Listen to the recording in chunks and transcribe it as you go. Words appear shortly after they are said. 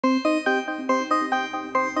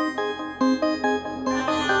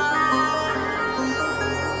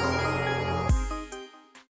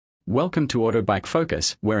Welcome to Autobike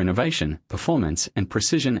Focus, where innovation, performance, and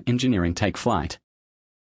precision engineering take flight.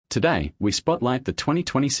 Today, we spotlight the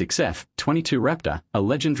 2026 F-22 Raptor, a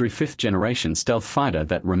legendary fifth-generation stealth fighter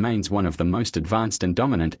that remains one of the most advanced and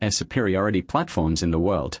dominant air superiority platforms in the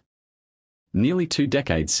world. Nearly 2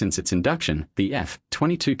 decades since its induction, the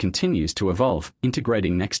F-22 continues to evolve,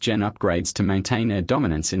 integrating next-gen upgrades to maintain air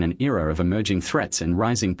dominance in an era of emerging threats and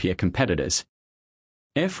rising peer competitors.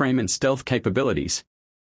 Airframe and stealth capabilities.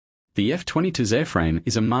 The F-22's airframe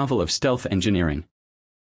is a marvel of stealth engineering.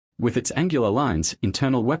 With its angular lines,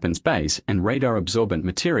 internal weapons bays, and radar-absorbent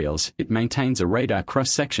materials, it maintains a radar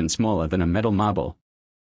cross-section smaller than a metal marble.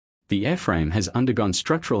 The airframe has undergone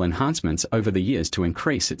structural enhancements over the years to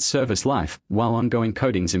increase its service life, while ongoing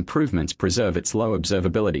coatings improvements preserve its low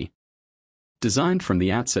observability. Designed from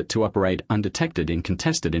the outset to operate undetected in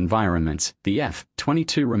contested environments, the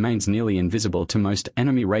F-22 remains nearly invisible to most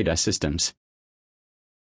enemy radar systems.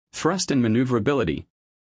 Thrust and maneuverability.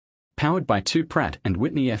 Powered by two Pratt &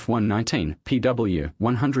 Whitney F-119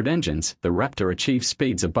 PW100 engines, the Raptor achieves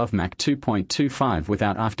speeds above Mach 2.25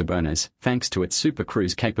 without afterburners, thanks to its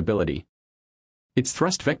supercruise capability. Its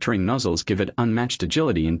thrust vectoring nozzles give it unmatched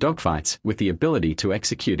agility in dogfights, with the ability to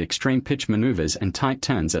execute extreme pitch maneuvers and tight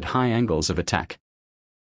turns at high angles of attack.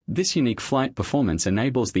 This unique flight performance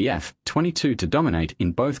enables the F-22 to dominate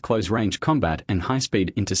in both close-range combat and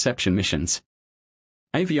high-speed interception missions.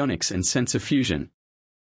 Avionics and sensor fusion.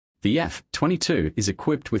 The F-22 is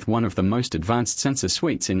equipped with one of the most advanced sensor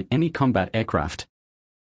suites in any combat aircraft.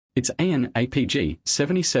 Its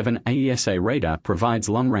AN/APG-77 AESA radar provides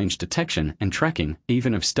long-range detection and tracking,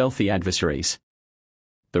 even of stealthy adversaries.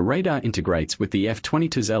 The radar integrates with the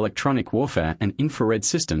F-22's electronic warfare and infrared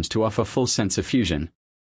systems to offer full sensor fusion.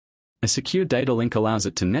 A secure data link allows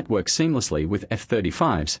it to network seamlessly with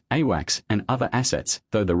F-35s, AWACS, and other assets,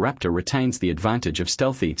 though the Raptor retains the advantage of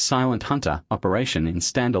stealthy, silent hunter operation in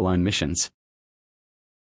standalone missions.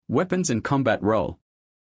 Weapons and combat role.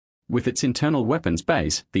 With its internal weapons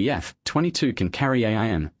bays, the F-22 can carry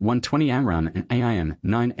AIM-120 AMRAAM and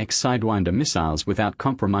AIM-9X Sidewinder missiles without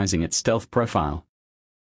compromising its stealth profile.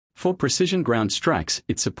 For precision ground strikes,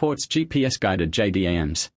 it supports GPS-guided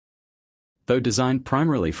JDAMs. Though designed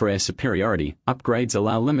primarily for air superiority, upgrades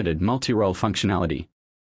allow limited multi-role functionality.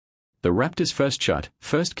 The Raptor's first shot,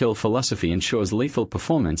 first kill philosophy ensures lethal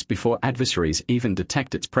performance before adversaries even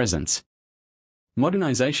detect its presence.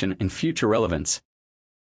 Modernization and future relevance.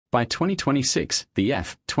 By 2026, the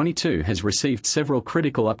F-22 has received several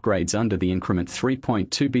critical upgrades under the Increment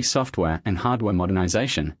 3.2b software and hardware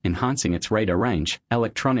modernization, enhancing its radar range,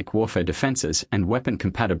 electronic warfare defenses, and weapon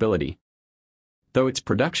compatibility. Though its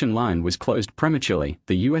production line was closed prematurely,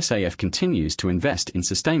 the USAF continues to invest in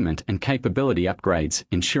sustainment and capability upgrades,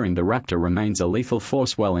 ensuring the Raptor remains a lethal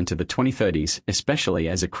force well into the 2030s, especially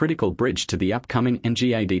as a critical bridge to the upcoming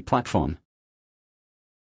NGAD platform.